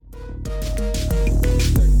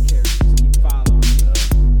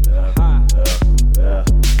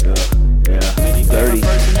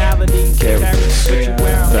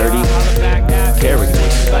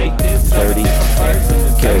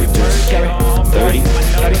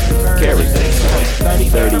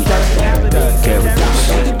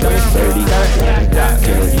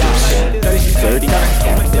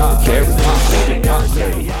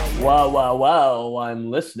Wow, I'm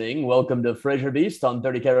listening. Welcome to Fraser Beast on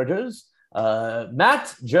 30 Characters.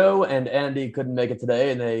 Matt, Joe, and Andy couldn't make it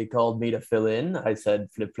today, and they called me to fill in. I said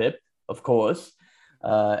flip, flip, of course.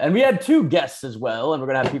 And we had two guests as well, and we're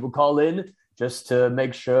going to have people call in just to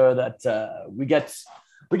make sure that we get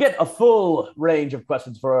a full range of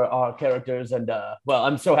questions for our characters. And, well,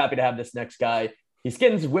 I'm so happy to have this next guy. He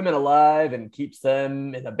skins women alive and keeps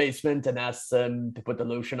them in a basement and asks them to put the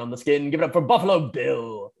lotion on the skin. Give it up for Buffalo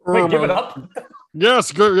Bill. Wait, give it up.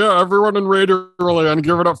 Yes, good. Yeah, everyone in Radio Land,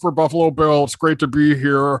 give it up for Buffalo Bill. It's great to be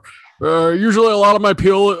here. Usually a lot of my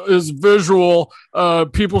appeal is visual.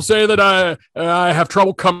 People say that I have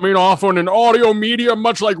trouble coming off on an audio media,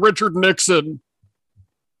 much like Richard Nixon.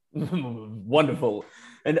 Wonderful.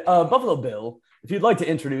 And Buffalo Bill, if you'd like to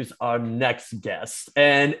introduce our next guest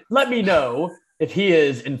and let me know if he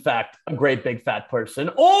is, in fact, a great big fat person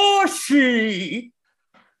or she.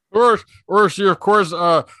 Or she, of course. This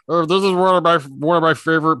is one of my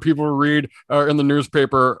favorite people to read in the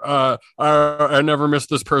newspaper. I never miss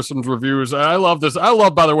this person's reviews. I love this. I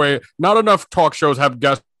love, by the way, not enough talk shows have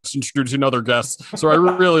guests introducing other guests. So I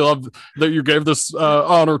really love that you gave this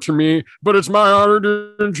honor to me. But it's my honor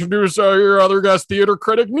to introduce your other guest, theater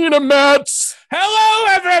critic Nina Metz.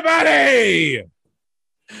 Hello, everybody.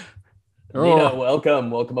 Nina,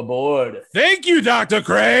 welcome aboard. Thank you, Dr.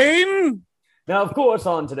 Crane. Now, of course,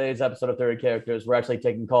 on today's episode of 30 Characters, we're actually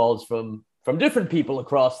taking calls from different people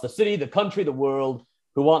across the city, the country, the world,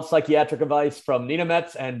 who want psychiatric advice from Nina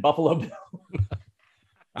Metz and Buffalo Bill.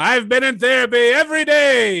 I've been in therapy every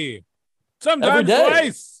day, sometimes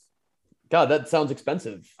twice. God, that sounds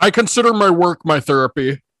expensive. I consider my work my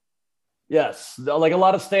therapy. Yes, like a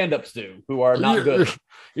lot of stand-ups do, who are not good.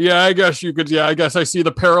 Yeah, I guess you could. Yeah, I guess I see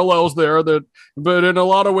the parallels there. But in a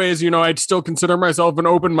lot of ways, I'd still consider myself an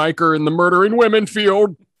open micer in the murdering women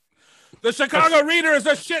field. The Chicago Reader is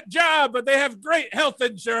a shit job, but they have great health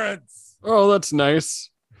insurance. Oh, that's nice.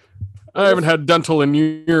 I haven't had dental in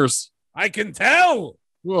years. I can tell.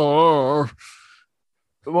 Oh.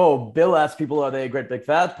 Well, Bill asked people, are they a great big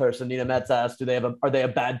fat person? Nina Metz asked, are they a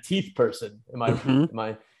bad teeth person? Am I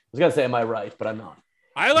was going to say, am I right? But I'm not.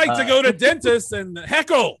 I like to go to dentists and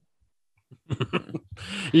heckle.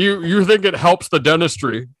 You think it helps the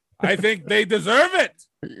dentistry? I think they deserve it.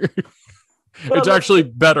 It's actually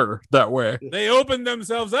better that way. They open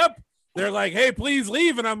themselves up. They're like, hey, please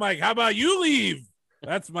leave. And I'm like, how about you leave?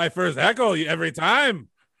 That's my first heckle every time.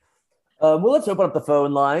 Well, let's open up the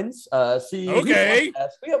phone lines. See. Okay.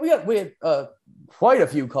 We have quite a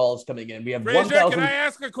few calls coming in. We have Fraser, can I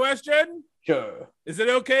ask a question? Sure. Is it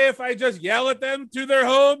okay if I just yell at them to their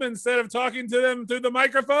home instead of talking to them through the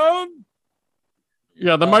microphone?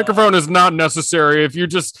 Yeah, the microphone is not necessary. If you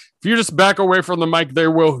just back away from the mic, they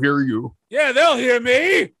will hear you. Yeah, they'll hear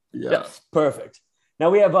me. Yeah. Yes, perfect. Now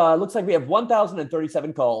we have looks like we have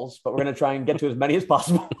 1,037 calls, but we're going to try and get to as many as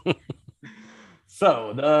possible.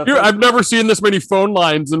 So I've never seen this many phone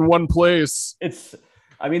lines in one place. This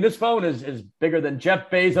phone is bigger than Jeff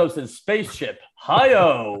Bezos' spaceship.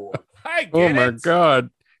 Hi-oh. Oh my God.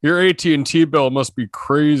 Your AT&T bill must be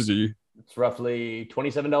crazy. It's roughly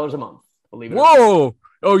 $27 a month. Believe it. Whoa.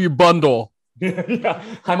 Oh, you bundle. Yeah,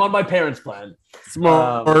 I'm on my parents' plan.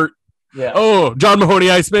 Smart. Yeah. Oh, John Mahoney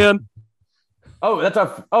Iceman. Oh,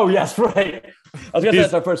 yes, right. I was going to say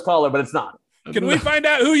that's our first caller, but it's not. Can we find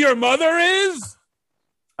out who your mother is?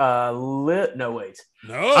 No, wait.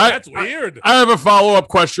 No, that's weird. I have a follow-up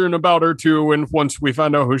question about her too, once we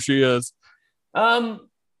find out who she is.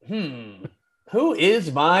 Who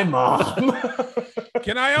is my mom?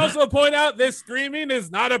 Can I also point out this screaming is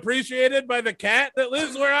not appreciated by the cat that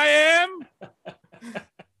lives where I am?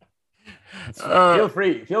 Feel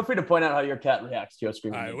free to point out how your cat reacts to your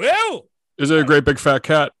screaming. I will. Is it a great big fat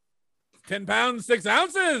cat? 10 pounds, 6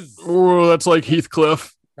 ounces. Oh, that's like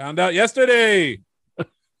Heathcliff. Found out yesterday.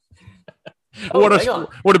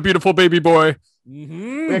 What a beautiful baby boy.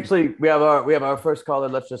 Mm-hmm. We have our first caller.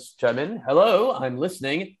 Let's just chime in. Hello, I'm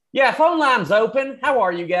listening. Yeah, phone line's open. How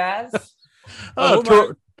are you guys?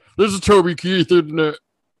 This is Toby Keith, isn't it?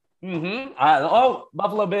 Mm-hmm.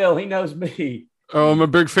 Buffalo Bill, he knows me. Oh, I'm a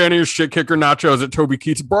big fan of your shit kicker nachos at Toby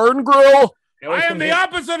Keith's Bar and Grill. I am the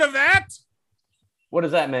opposite of that. What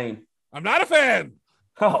does that mean? I'm not a fan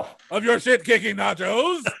of your shit kicking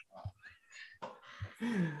nachos.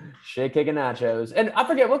 Shit kicking nachos. And I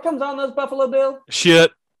forget what comes on those Buffalo Bill.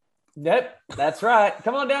 Shit. Yep, that's right.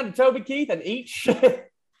 Come on down to Toby Keith and eat shit.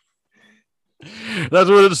 That's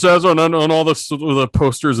what it says on all the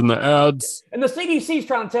posters and the ads. And the CDC's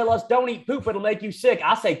trying to tell us don't eat poop, it'll make you sick.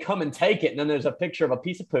 I say come and take it. And then there's a picture of a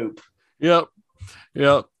piece of poop. Yep.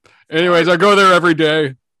 Anyways, I go there every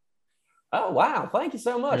day. Oh, wow. Thank you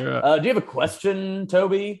so much. Yeah. Do you have a question,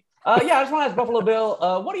 Toby? I just want to ask Buffalo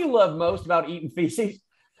Bill, what do you love most about eating feces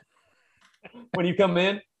when you come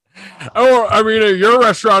in? Oh, I mean, at your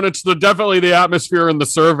restaurant, it's definitely the atmosphere and the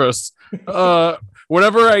service.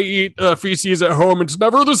 Whenever I eat feces at home, it's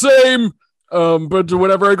never the same. But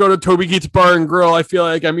whenever I go to Toby Keith's Bar and Grill, I feel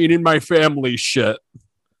like I'm eating my family shit.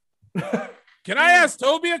 Can I ask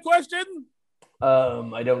Toby a question?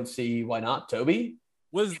 I don't see why not, Toby.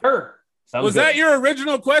 Sure. Was good. That your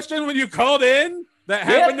original question when you called in that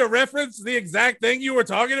happened to reference the exact thing you were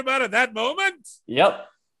talking about at that moment? Yep.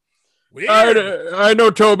 Weird. I know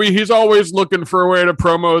Toby. He's always looking for a way to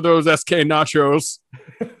promo those SK nachos.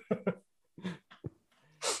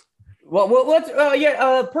 Well, let's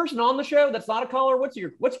person on the show that's not a caller. What's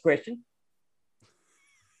your question?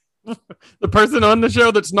 The person on the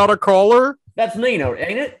show that's not a caller? That's Nina,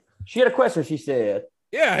 ain't it? She had a question, she said.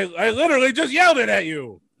 Yeah, I literally just yelled it at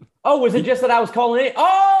you. Oh, was it just that I was calling in?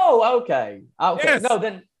 Oh, okay. Yes. No,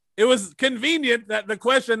 then it was convenient that the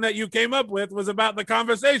question that you came up with was about the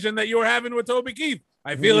conversation that you were having with Toby Keith.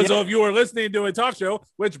 I feel as though if you were listening to a talk show,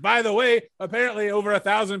 which, by the way, apparently over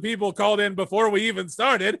 1,000 people called in before we even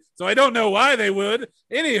started, so I don't know why they would.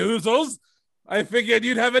 Any hoozles, I figured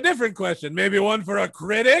you'd have a different question. Maybe one for a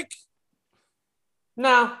critic?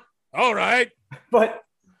 No. All right. But,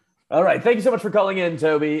 all right. Thank you so much for calling in,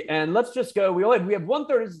 Toby. And let's just go. We have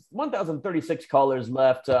 1,036 callers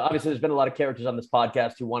left. Obviously, there's been a lot of characters on this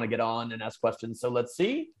podcast who want to get on and ask questions. So let's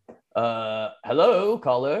see. Hello,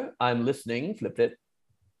 caller. I'm listening. Flipped it.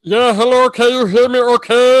 Yeah, hello. Can you hear me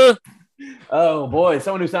okay? Oh, boy.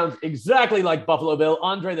 Someone who sounds exactly like Buffalo Bill.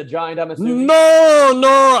 Andre the Giant, I'm assuming.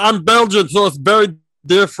 No. I'm Belgian, so it's very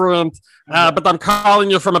different. But I'm calling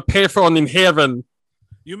you from a payphone in heaven.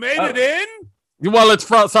 You made it in? Well,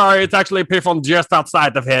 it's actually a payphone just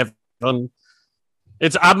outside of heaven.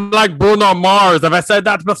 I'm like Bruno Mars. Have I said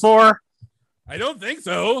that before? I don't think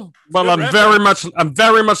so. Well, I'm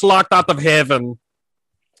very much locked out of heaven.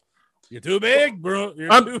 You're too big, bro.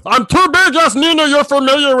 I'm too big. Yes, Nina, you're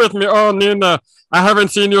familiar with me. Oh, Nina, I haven't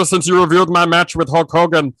seen you since you reviewed my match with Hulk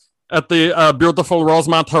Hogan at the beautiful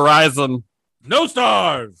Rosemont Horizon. No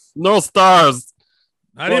stars. No stars.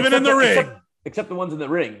 Not even in the ring. Except the ones in the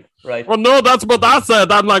ring, right? Well, no, that's what I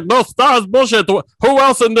said. I'm like, no stars, bullshit. Who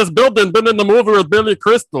else in this building been in the movie with Billy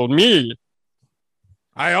Crystal? Me.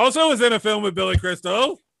 I also was in a film with Billy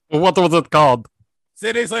Crystal. What was it called?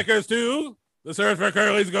 City Slickers 2. The Search for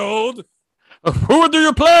Curly's Gold. Who do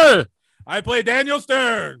you play? I play Daniel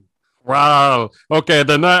Stern. Wow. Okay,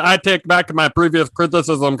 then I take back my previous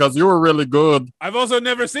criticism because you were really good. I've also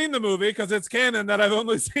never seen the movie because it's canon that I've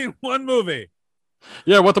only seen one movie.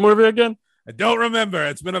 Yeah, what the movie again? I don't remember.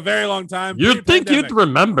 It's been a very long time. You'd think you'd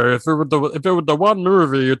remember if it was the one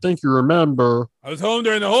movie. You'd think you remember. I was home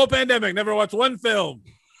during the whole pandemic. Never watched one film.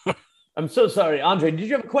 I'm so sorry, Andre. Did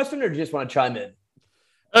you have a question, or do you just want to chime in?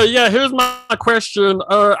 Yeah, here's my question.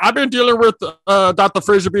 I've been dealing with Dr.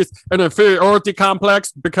 Fraser Beast an inferiority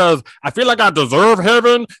complex because I feel like I deserve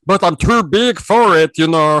heaven, but I'm too big for it,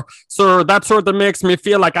 So that sort of makes me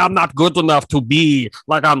feel like I'm not good enough to be,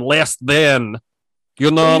 like I'm less than,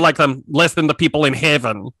 like I'm less than the people in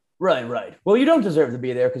heaven. Right. Well, you don't deserve to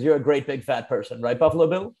be there because you're a great big fat person, right, Buffalo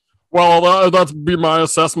Bill? Well, that'd be my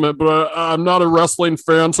assessment, but I'm not a wrestling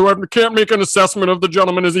fan, so I can't make an assessment of the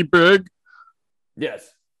gentleman. Is he big? Yes.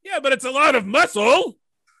 Yeah, but it's a lot of muscle.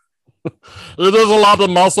 It is a lot of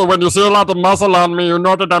muscle. When you see a lot of muscle on me, you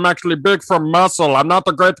know that I'm actually big for muscle. I'm not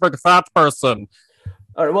a great big fat person.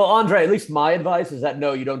 All right. Well, Andre, at least my advice is that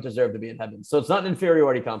no, you don't deserve to be in heaven. So it's not an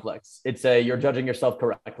inferiority complex. It's you're judging yourself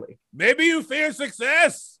correctly. Maybe you fear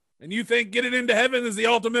success and you think getting into heaven is the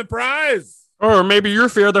ultimate prize. Or maybe you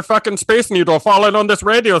fear the fucking Space Needle falling on this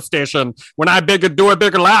radio station when I do a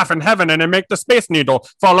bigger laugh in heaven and I make the Space Needle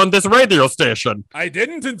fall on this radio station. I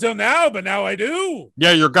didn't until now, but now I do.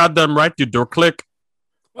 Yeah, you're goddamn right, you do. Click.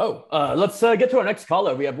 Oh, let's get to our next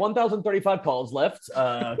caller. We have 1,035 calls left.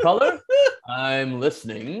 Caller, I'm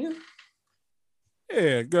listening.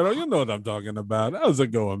 Yeah, girl, you know what I'm talking about. How's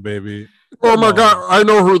it going, baby? Oh my God, I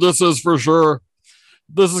know who this is for sure.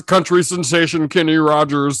 This is country sensation Kenny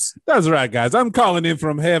Rogers. That's right, guys. I'm calling in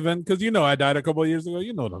from heaven because I died a couple of years ago.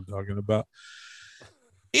 You know what I'm talking about.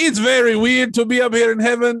 It's very weird to be up here in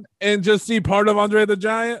heaven and just see part of Andre the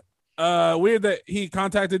Giant. weird that he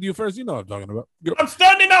contacted you first. You know what I'm talking about. I'm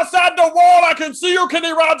standing outside the wall. I can see you,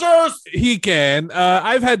 Kenny Rogers. He can.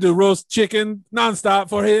 I've had to roast chicken nonstop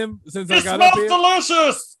for him since I got up here. It smells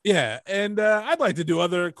delicious. Yeah, and I'd like to do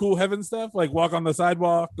other cool heaven stuff, like walk on the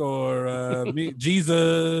sidewalk or meet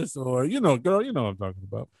Jesus, or girl, you know what I'm talking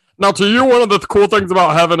about. Now, to you, one of the cool things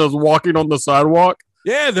about heaven is walking on the sidewalk.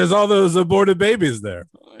 Yeah, there's all those aborted babies there.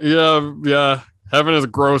 Yeah. Heaven is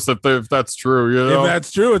gross if that's true. You know? If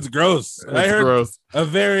that's true, it's gross. I heard gross. A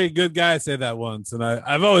very good guy say that once, and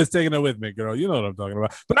I've always taken it with me, girl. You know what I'm talking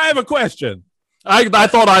about. But I have a question. I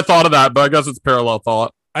thought of that, but I guess it's parallel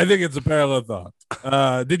thought. I think it's a parallel thought.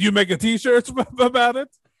 Did you make a T-shirt about it?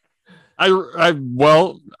 I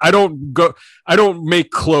don't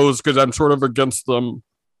make clothes because I'm sort of against them.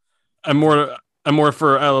 I'm more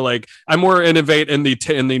for I'm more innovate in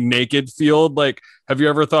the naked field. Like, have you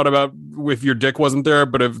ever thought about if your dick wasn't there,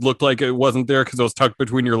 but it looked like it wasn't there because it was tucked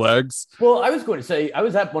between your legs? Well, I was going to say I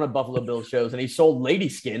was at one of Buffalo Bill's shows, and he sold lady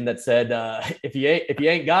skin that said, "If you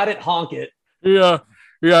ain't got it, honk it." Yeah.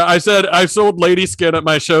 I said I sold lady skin at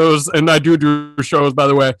my shows, and I do shows, by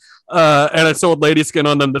the way. And I sold lady skin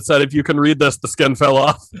on them that said, "If you can read this, the skin fell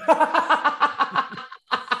off."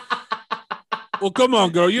 Well, come on,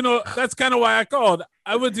 girl. You know, that's kind of why I called.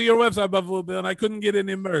 I went to your website, Buffalo Bill, and I couldn't get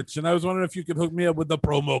any merch. And I was wondering if you could hook me up with the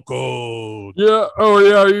promo code. Yeah. Oh,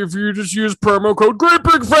 yeah. If you just use promo code Great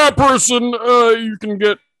Big Fat Person, you can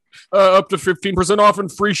get up to 15% off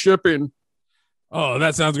and free shipping. Oh,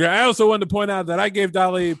 that sounds great. I also wanted to point out that I gave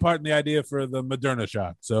Dolly Parton the idea for the Moderna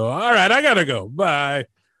shot. So, all right, I got to go. Bye.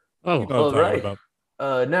 Oh, all right.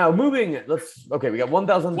 Now, moving. We got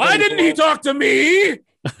 1,000. Why didn't he talk to me?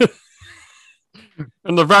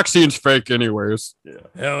 And the vaccine's fake anyways. Yeah.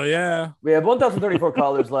 Hell yeah. We have 1,034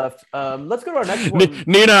 callers left. Let's go to our next one.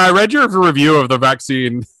 Nina, I read your review of the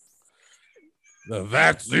vaccine. The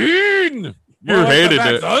vaccine? You hated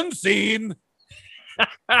it. Unseen.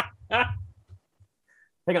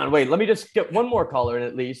 Hang on, wait. Let me just get one more caller in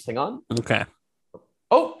at least. Hang on. Okay.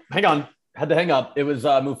 Oh, hang on. Had to hang up. It was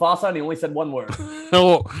Mufasa, and he only said one word.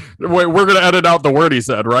 Oh, wait, we're going to edit out the word he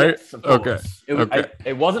said, right? Yes, okay.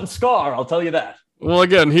 It wasn't Scar, I'll tell you that. Well,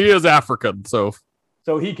 again, he is African, so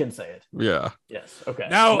he can say it. Yeah. Yes. Okay.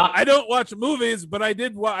 Now, I don't watch movies, but I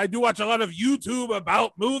do watch a lot of YouTube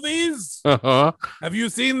about movies. Uh-huh. Have you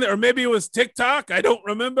seen, or maybe it was TikTok, I don't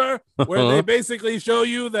remember, where they basically show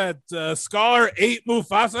you that Scar ate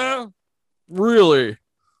Mufasa? Really?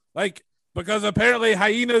 Like, because apparently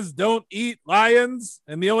hyenas don't eat lions,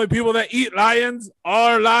 and the only people that eat lions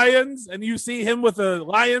are lions, and you see him with a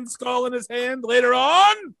lion skull in his hand later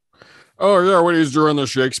on? Oh, yeah, when he's doing the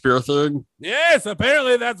Shakespeare thing? Yes,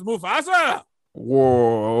 apparently that's Mufasa.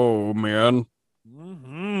 Whoa, man.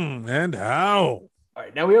 Mm-hmm. And how? All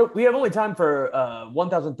right, now we have only time for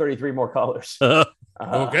 1,033 more callers.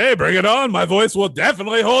 Okay, bring it on. My voice will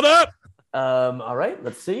definitely hold up. All right,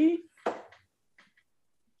 let's see.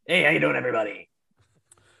 Hey, how you doing, everybody?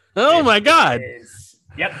 Oh, my God.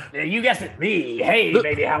 Yep, you guessed it, me. Hey,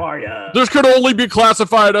 baby, how are you? This could only be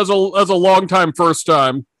classified as a long time first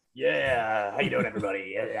time. Yeah, how you doing,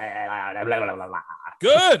 everybody?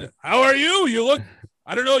 Good. How are you? You look,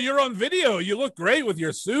 I don't know, you're on video. You look great with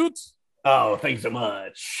your suit. Oh, thanks so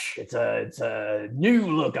much. It's a new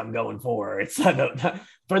look I'm going for. It's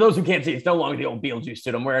for those who can't see, it's no longer the old Beetlejuice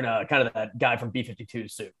suit. I'm wearing kind of that guy from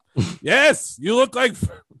B-52 suit. Yes, you look like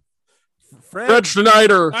Fred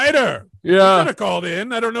Schneider. Yeah, he could have called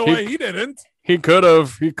in. I don't know why he didn't. He could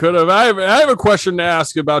have. I have a question to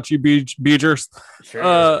ask about you, Beegers.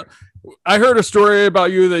 Sure. I heard a story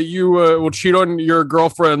about you that you will cheat on your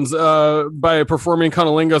girlfriends by performing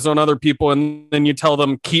cunnilingus on other people, and then you tell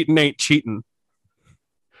them Keaton ain't cheating.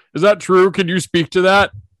 Is that true? Can you speak to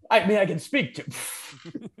that? I mean, I can speak to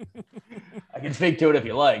it if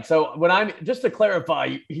you like. So when I'm, just to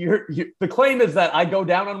clarify, the claim is that I go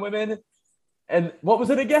down on women, and what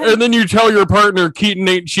was it again? And then you tell your partner Keaton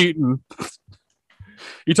ain't cheating.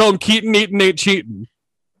 You tell him Keaton ain't cheating.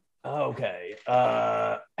 Okay.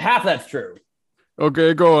 Half that's true.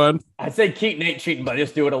 Okay, go on. I'd say Keaton ain't cheating, but I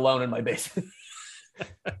just do it alone in my basement.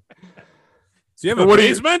 So you have a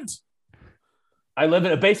basement? I live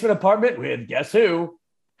in a basement apartment with guess who?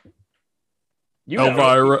 You know,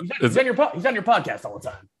 Elvira. He's on your podcast all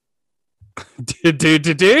the time.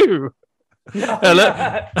 Do.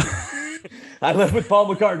 I live with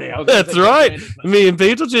Paul McCartney. That's right. Me and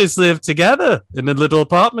Beetlejuice live together in a little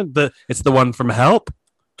apartment. It's the one from Help.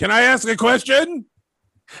 Can I ask a question?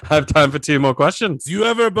 I have time for 2 more questions. Do you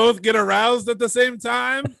ever both get aroused at the same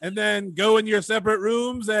time and then go in your separate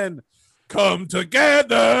rooms and come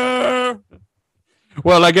together?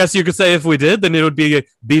 Well, I guess you could say if we did, then it would be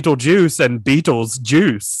Beetlejuice and Beatles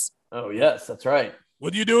juice. Oh, yes, that's right.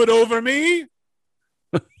 Would you do it over me?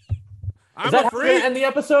 I'm Is that a how we're freak. gonna end the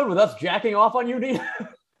episode with us jacking off on you, Dean?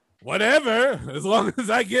 Whatever, as long as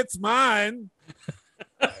I gets mine.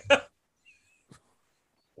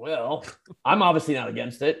 Well, I'm obviously not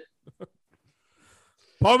against it.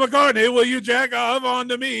 Paul McCartney, will you jack off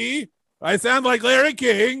onto me? I sound like Larry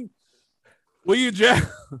King. Will you jack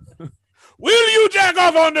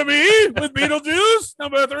off onto me with Beetlejuice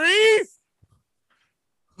number 3?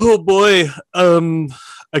 Oh boy,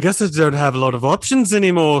 I guess I don't have a lot of options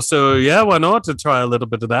anymore. So yeah, why not to try a little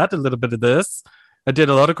bit of that, a little bit of this. I did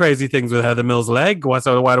a lot of crazy things with Heather Mills' leg. Why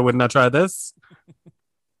wouldn't I try this?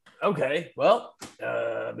 Okay, well,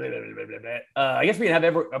 I guess we can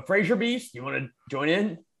have a Frasier Beast. You want to join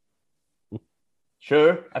in?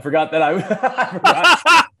 Sure. I forgot that I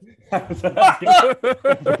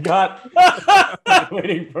forgot. I was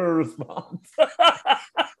waiting for a response.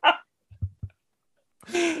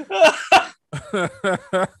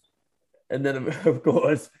 And then, of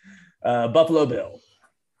course, Buffalo Bill.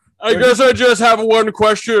 I guess I just have one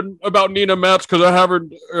question about Nina Metz because I haven't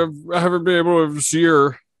been able to see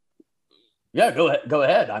her. Yeah, go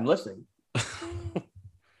ahead. I'm listening.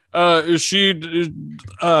 Is she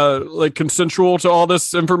like consensual to all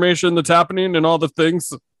this information that's happening and all the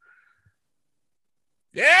things?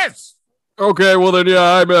 Yes. Okay, well then,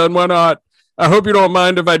 yeah, man, why not? I hope you don't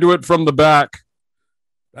mind if I do it from the back.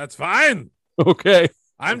 That's fine. Okay.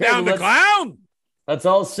 I'm down to clown. Let's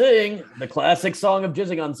all sing the classic song of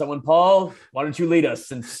jizzing on someone. Paul, why don't you lead us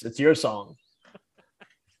since it's your song?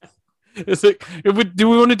 Do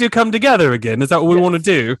we want to do Come Together again? Is that what we want to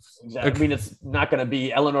do? Exactly. I mean, it's not going to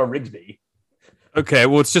be Eleanor Rigsby. Okay,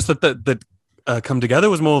 well, it's just that Come Together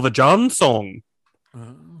was more of a John song.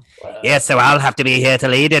 Yes, so I'll have to be here to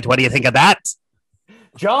lead it. What do you think of that?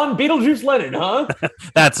 John Beetlejuice Lennon, huh?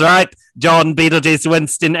 That's right. John Beetlejuice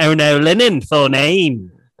Winston Ono Lennon, full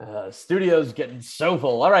name. Studio's getting so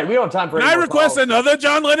full. All right, we don't have time for. Can I request another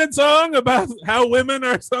John Lennon song about how women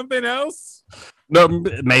are something else? No,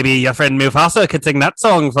 maybe your friend Mufasa could sing that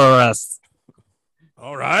song for us.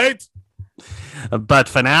 All right. But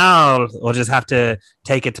for now, we'll just have to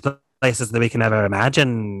take it to places that we can never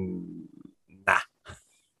imagine. Nah.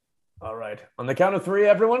 All right. On the count of 3,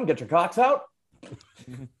 everyone, get your cocks out.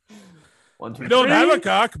 1, 2, 3. I don't have a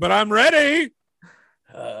cock, but I'm ready.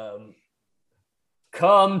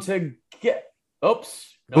 Come to get.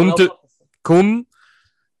 Oops. Come together.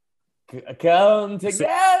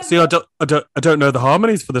 See, I don't know the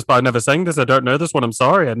harmonies for this, but I never sang this. I don't know this one. I'm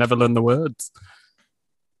sorry. I never learned the words.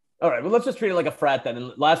 All right. Well, let's just treat it like a frat then.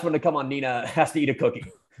 And last one to come on Nina has to eat a cookie.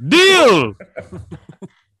 Deal.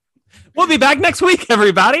 We'll be back next week,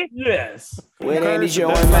 everybody. Yes. With Andy,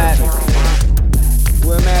 Joe, and Matt.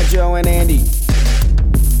 With Matt, Joe, and Andy.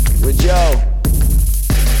 With Joe.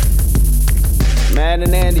 Matt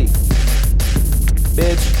and Andy.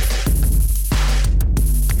 Bitch.